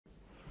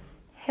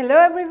Hello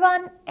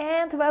everyone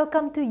and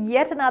welcome to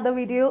yet another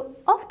video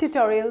of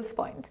Tutorials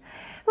Point.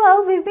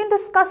 Well, we've been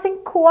discussing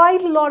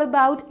quite a lot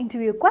about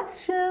interview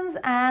questions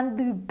and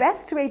the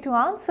best way to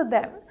answer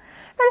them.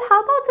 Well,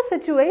 how about the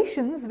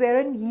situations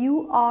wherein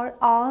you are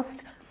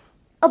asked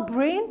a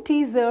brain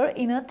teaser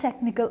in a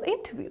technical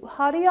interview?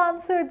 How do you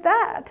answer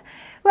that?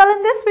 Well,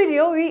 in this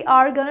video, we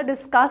are going to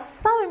discuss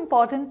some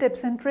important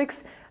tips and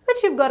tricks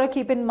which you've got to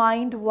keep in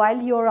mind while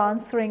you're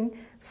answering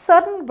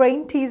certain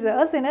brain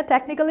teasers in a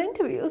technical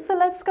interview. So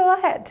let's go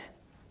ahead.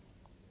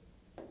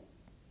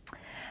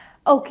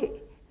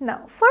 Okay,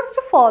 now first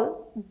of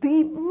all,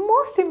 the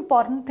most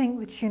important thing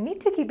which you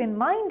need to keep in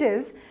mind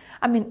is,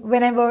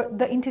 whenever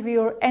the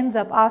interviewer ends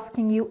up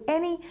asking you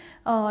any,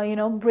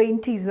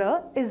 brain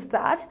teaser, is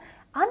that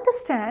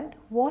understand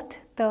what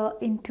the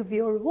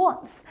interviewer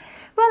wants.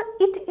 Well,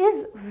 it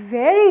is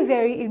very,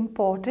 very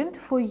important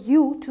for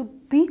you to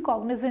be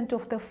cognizant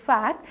of the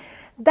fact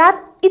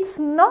that it's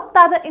not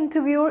that the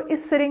interviewer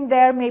is sitting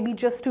there maybe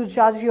just to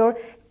judge your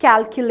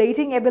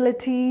calculating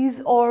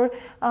abilities or,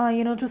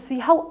 to see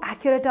how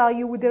accurate are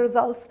you with the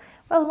results.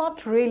 Well,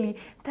 not really.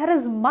 There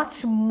is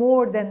much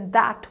more than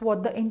that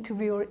what the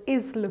interviewer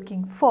is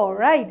looking for,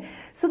 right?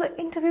 So the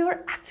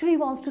interviewer actually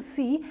wants to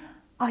see,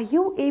 are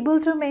you able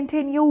to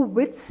maintain your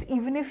wits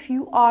even if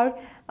you are,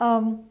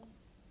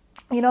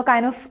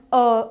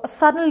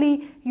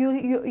 suddenly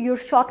you're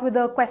shot with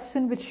a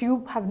question which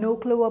you have no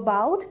clue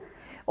about?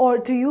 Or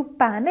do you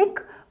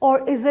panic?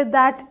 Or is it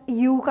that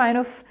you kind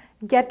of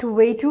get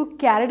way too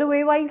carried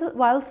away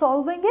while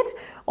solving it?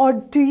 Or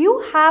do you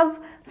have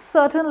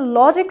certain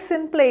logics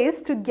in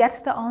place to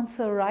get the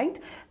answer right?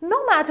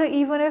 No matter,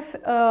 even if,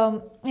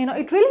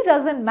 it really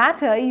doesn't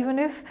matter even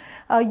if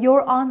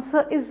your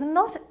answer is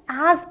not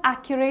as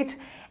accurate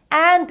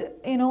and,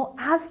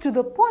 as to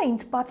the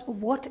point, but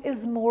what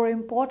is more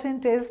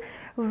important is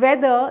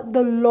whether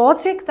the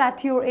logic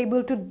that you're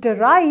able to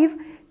derive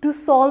to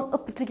solve a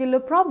particular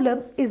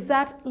problem, is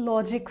that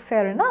logic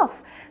fair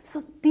enough?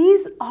 So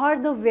these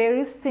are the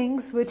various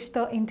things which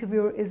the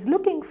interviewer is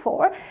looking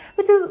for,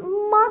 which is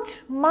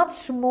much,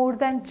 much more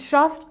than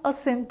just a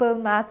simple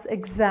maths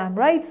exam,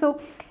 right? So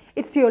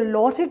it's your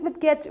logic which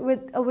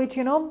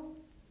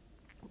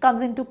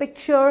comes into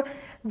picture,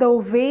 the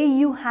way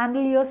you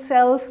handle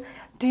yourself.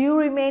 Do you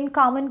remain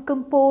calm and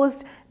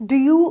composed? Do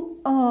you,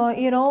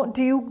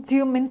 do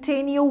you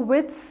maintain your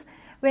wits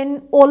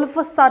when all of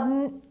a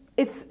sudden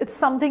it's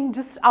something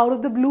just out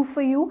of the blue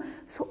for you?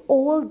 So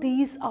all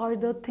these are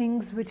the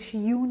things which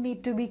you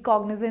need to be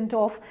cognizant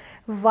of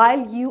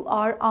while you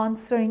are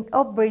answering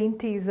a brain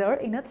teaser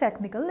in a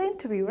technical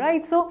interview,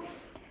 right? So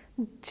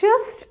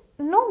just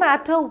no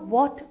matter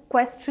what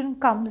question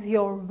comes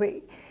your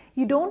way,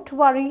 you don't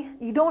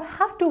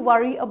have to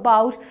worry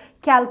about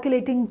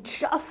calculating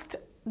just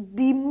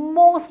the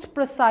most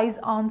precise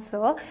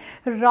answer.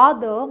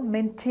 Rather,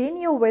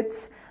 maintain your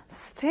wits,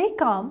 stay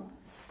calm,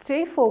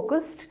 stay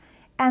focused,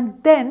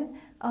 and then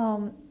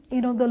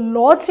the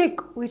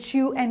logic which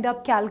you end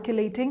up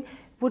calculating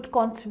would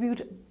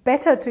contribute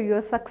better to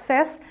your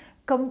success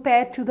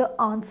compared to the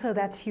answer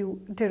that you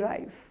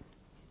derive.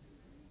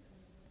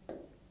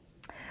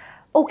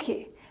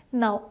 Okay.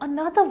 Now,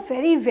 another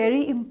very,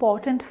 very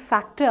important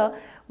factor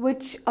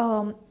which,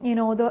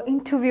 the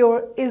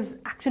interviewer is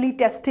actually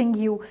testing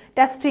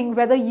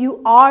whether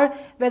you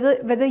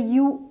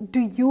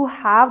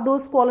have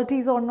those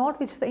qualities or not,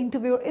 which the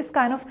interviewer is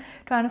kind of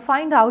trying to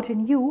find out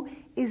in you,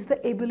 is the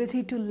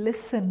ability to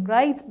listen,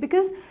 right?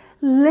 Because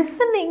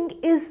listening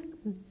is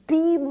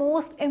the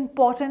most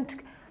important,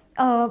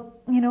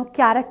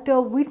 character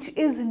which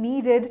is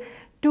needed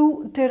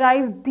to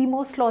derive the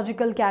most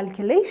logical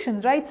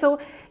calculations, right? So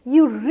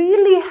you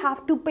really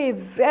have to pay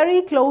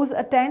very close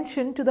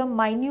attention to the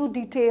minute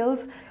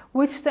details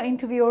which the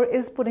interviewer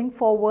is putting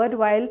forward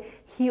while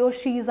he or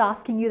she is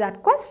asking you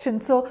that question.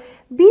 So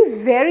be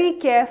very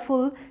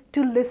careful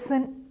to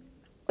listen,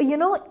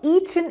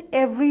 each and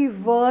every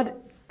word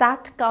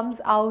that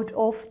comes out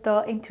of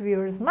the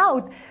interviewer's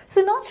mouth.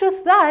 So not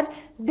just that,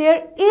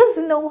 there is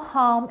no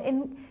harm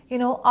in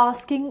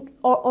asking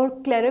or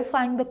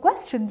clarifying the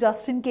question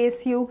just in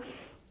case you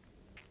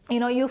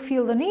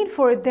feel the need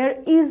for it. There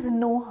is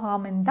no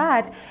harm in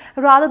that.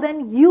 Rather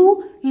than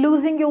you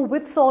losing your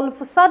wits all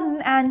of a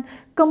sudden and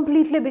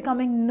completely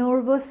becoming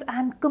nervous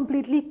and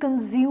completely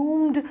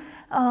consumed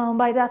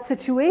by that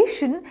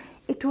situation,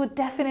 it would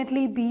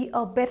definitely be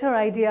a better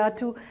idea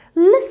to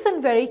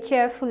listen very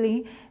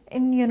carefully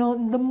in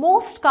the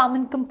most calm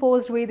and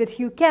composed way that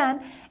you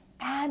can.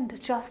 And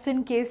just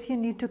in case you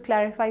need to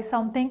clarify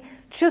something,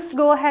 just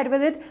go ahead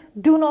with it.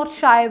 Do not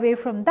shy away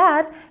from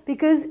that,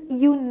 because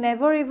you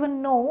never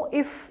even know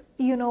if,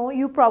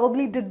 you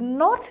probably did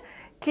not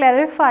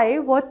clarify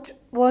what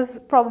was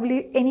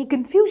probably any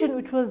confusion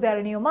which was there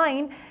in your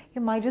mind.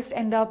 You might just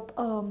end up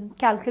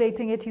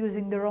calculating it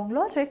using the wrong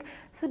logic.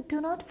 So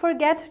do not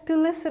forget to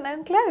listen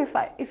and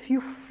clarify if you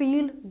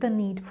feel the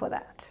need for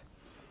that.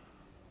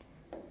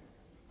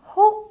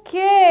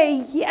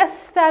 Okay,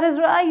 yes, that is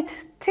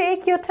right.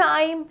 Take your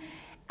time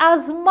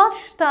as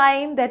much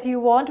time that you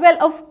want. Well,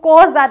 of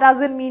course, that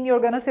doesn't mean you're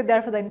going to sit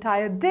there for the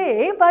entire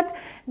day, but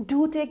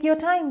do take your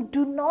time.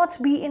 Do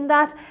not be in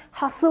that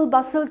hustle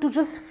bustle to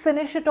just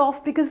finish it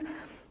off, because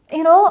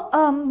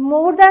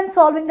more than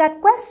solving that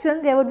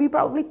question, there would be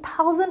probably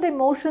 1,000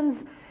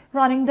 emotions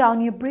running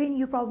down your brain.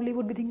 You probably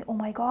would be thinking, oh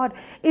my God,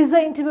 is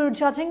the interviewer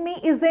judging me?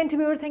 Is the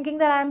interviewer thinking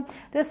that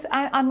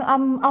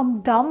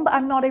I'm dumb,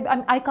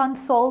 I can't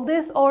solve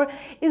this? Or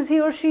is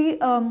he or she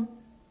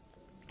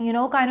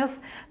kind of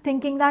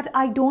thinking that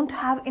I don't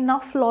have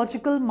enough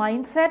logical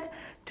mindset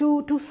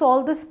to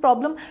solve this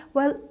problem?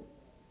 Well,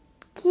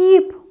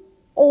 keep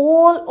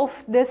all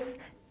of this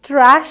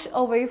trash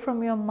away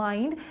from your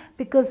mind,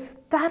 because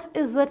that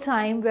is the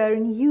time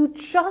wherein you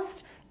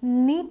just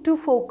need to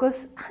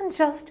focus and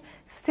just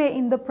stay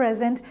in the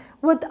present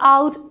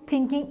without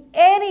thinking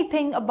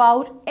anything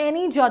about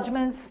any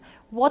judgments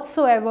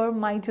whatsoever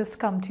might just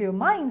come to your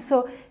mind.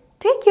 So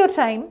take your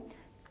time,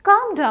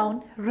 calm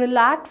down,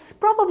 relax,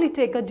 probably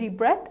take a deep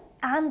breath,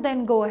 and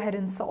then go ahead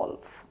and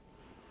solve.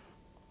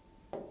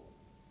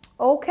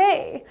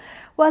 Okay,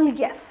 well,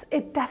 yes,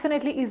 it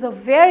definitely is a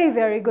very,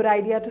 very good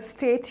idea to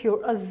state your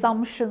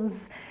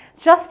assumptions,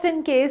 just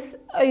in case,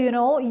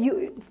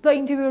 the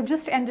interviewer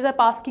just ended up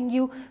asking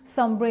you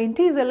some brain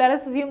teaser. Let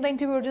us assume the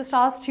interviewer just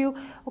asked you,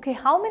 okay,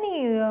 how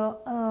many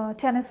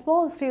tennis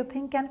balls do you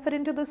think can fit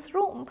into this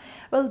room?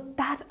 Well,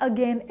 that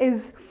again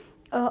is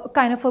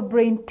kind of a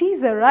brain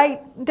teaser,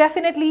 right?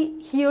 Definitely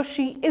he or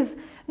she is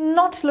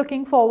not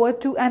looking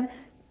forward to an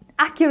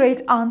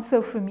accurate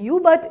answer from you,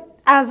 but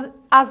as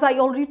I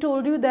already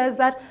told you, there's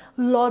that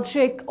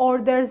logic,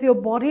 or there's your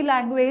body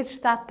language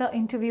that the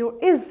interviewer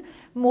is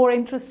more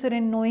interested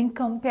in knowing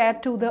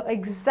compared to the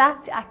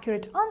exact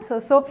accurate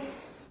answer. So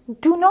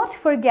do not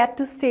forget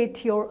to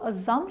state your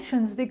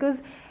assumptions,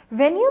 because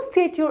when you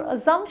state your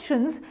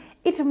assumptions,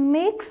 it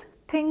makes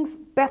things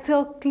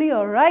better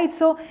clear, right?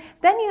 So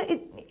then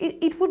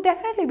it would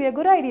definitely be a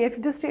good idea if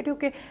you just state,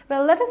 okay,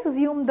 well, let us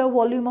assume the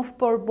volume of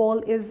per ball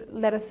is,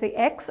 let us say,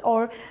 X,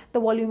 or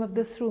the volume of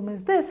this room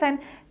is this, and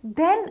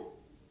then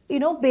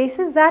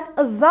basis that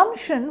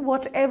assumption,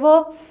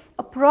 whatever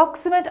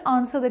approximate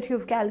answer that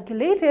you've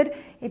calculated,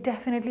 it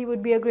definitely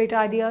would be a great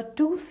idea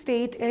to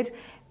state it,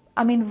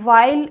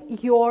 while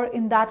you're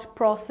in that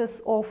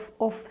process of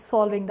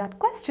solving that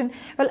question.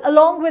 Well,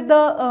 along with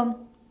the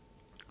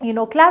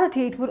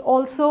clarity, it would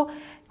also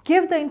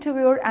give the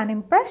interviewer an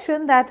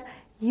impression that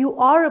you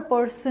are a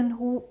person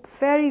who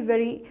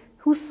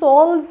who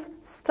solves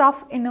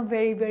stuff in a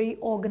very, very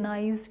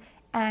organized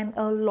and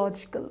a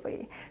logical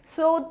way.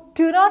 So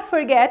do not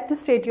forget to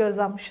state your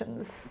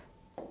assumptions.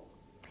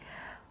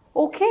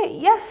 Okay,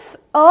 yes,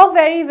 a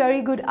very,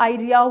 very good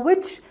idea,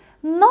 which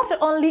not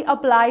only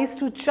applies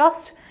to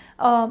just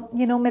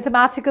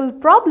mathematical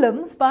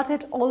problems, but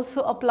it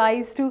also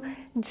applies to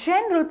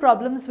general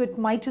problems which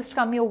might just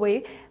come your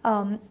way,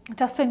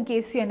 just in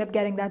case you end up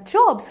getting that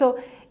job.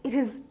 So it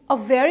is a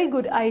very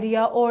good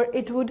idea, or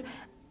it would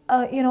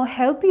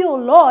help you a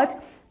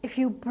lot if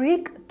you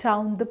break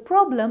down the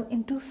problem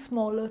into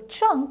smaller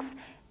chunks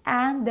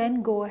and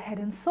then go ahead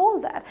and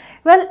solve that.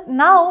 Well,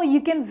 now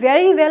you can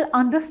very well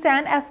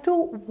understand as to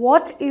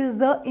what is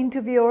the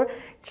interviewer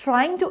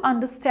trying to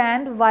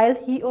understand while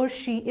he or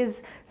she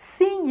is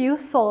seeing you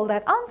solve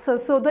that answer.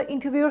 So the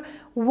interviewer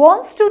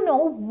wants to know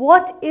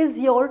what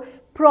is your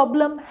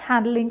problem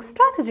handling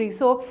strategy.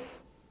 So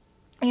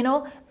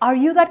are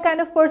you that kind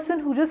of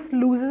person who just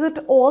loses it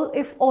all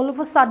if all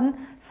of a sudden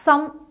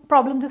some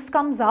problem just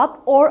comes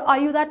up, or are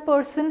you that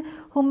person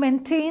who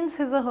maintains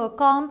his or her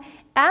calm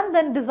and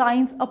then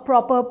designs a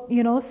proper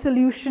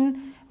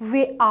solution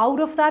way out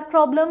of that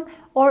problem?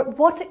 Or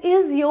what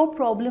is your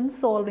problem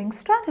solving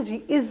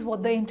strategy is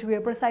what the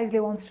interviewer precisely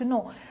wants to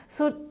know.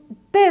 So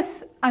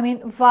this,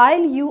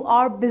 while you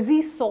are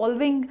busy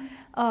solving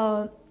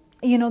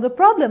the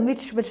problem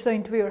which the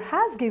interviewer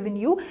has given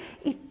you,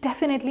 it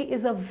definitely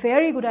is a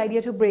very good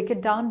idea to break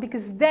it down,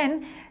 because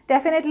then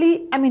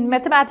definitely,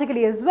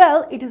 mathematically as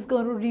well, it is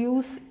going to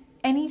reduce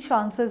any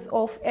chances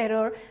of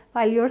error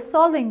while you're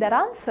solving that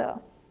answer.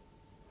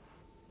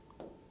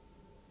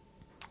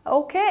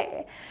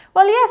 Okay,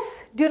 well,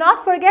 yes, do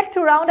not forget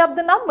to round up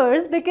the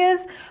numbers,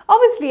 because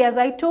obviously, as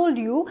I told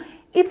you,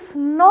 it's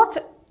not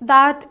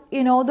that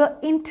the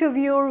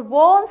interviewer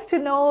wants to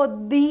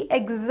know the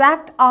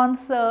exact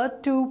answer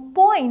to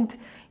point,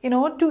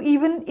 to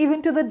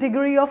even to the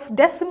degree of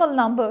decimal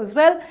numbers.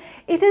 Well,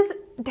 it is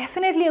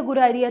definitely a good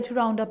idea to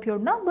round up your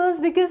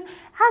numbers, because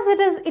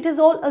as it is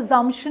all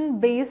assumption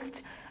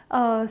based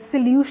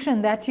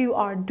solution that you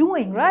are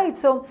doing, right?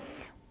 So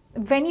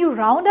when you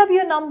round up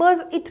your numbers,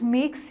 it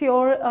makes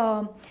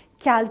your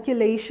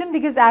calculation,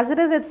 because as it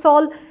is, it's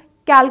all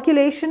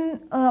calculation,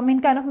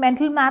 kind of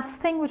mental maths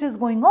thing which is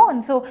going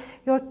on. So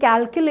your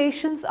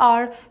calculations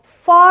are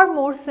far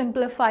more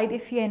simplified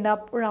if you end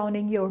up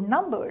rounding your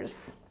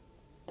numbers.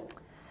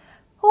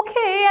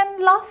 Okay,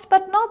 and last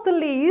but not the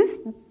least,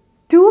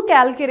 do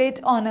calculate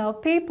on a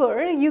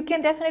paper. You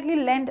can definitely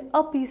lend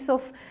a piece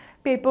of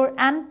paper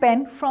and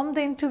pen from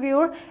the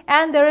interviewer,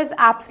 and there is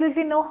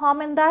absolutely no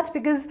harm in that,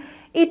 because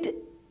it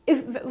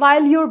if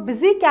while you're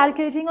busy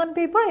calculating on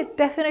paper, it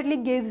definitely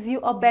gives you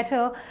a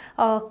better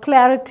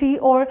clarity,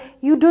 or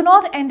you do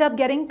not end up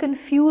getting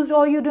confused,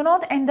 or you do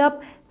not end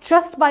up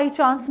just by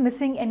chance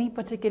missing any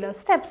particular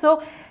step.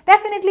 So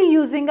definitely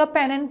using a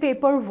pen and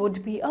paper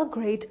would be a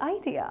great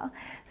idea.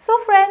 So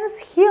friends,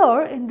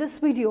 here in this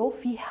video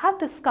we have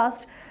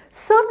discussed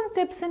certain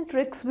tips and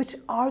tricks which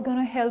are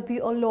gonna help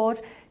you a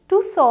lot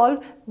to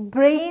solve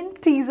brain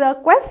teaser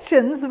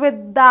questions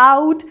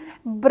without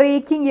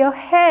breaking your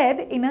head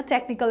in a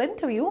technical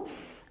interview.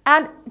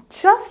 And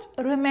just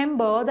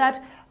remember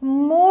that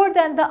more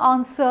than the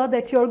answer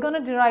that you're going to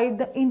derive,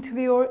 the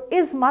interviewer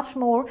is much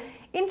more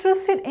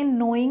interested in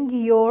knowing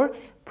your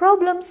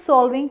problem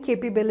solving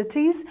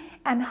capabilities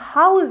and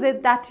how is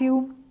it that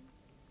you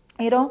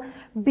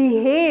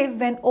behave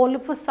when all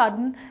of a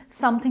sudden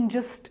something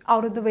just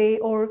out of the way,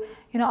 or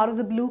out of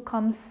the blue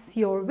comes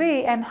your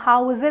way, and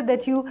how is it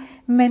that you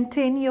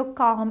maintain your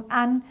calm,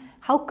 and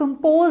how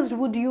composed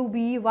would you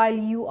be while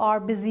you are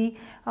busy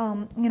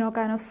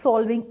kind of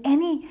solving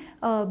any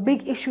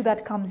big issue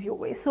that comes your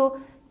way.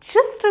 So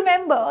just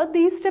remember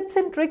these tips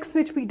and tricks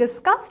which we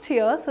discussed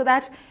here, so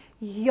that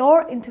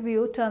your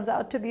interview turns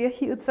out to be a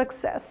huge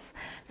success.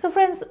 So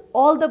friends,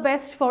 all the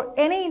best for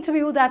any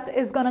interview that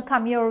is going to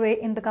come your way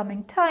in the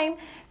coming time.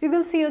 We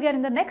will see you again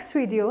in the next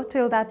video.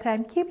 Till that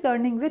time, keep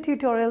learning with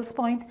Tutorials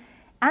Point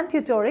and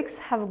Tutorix.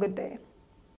 Have a good day.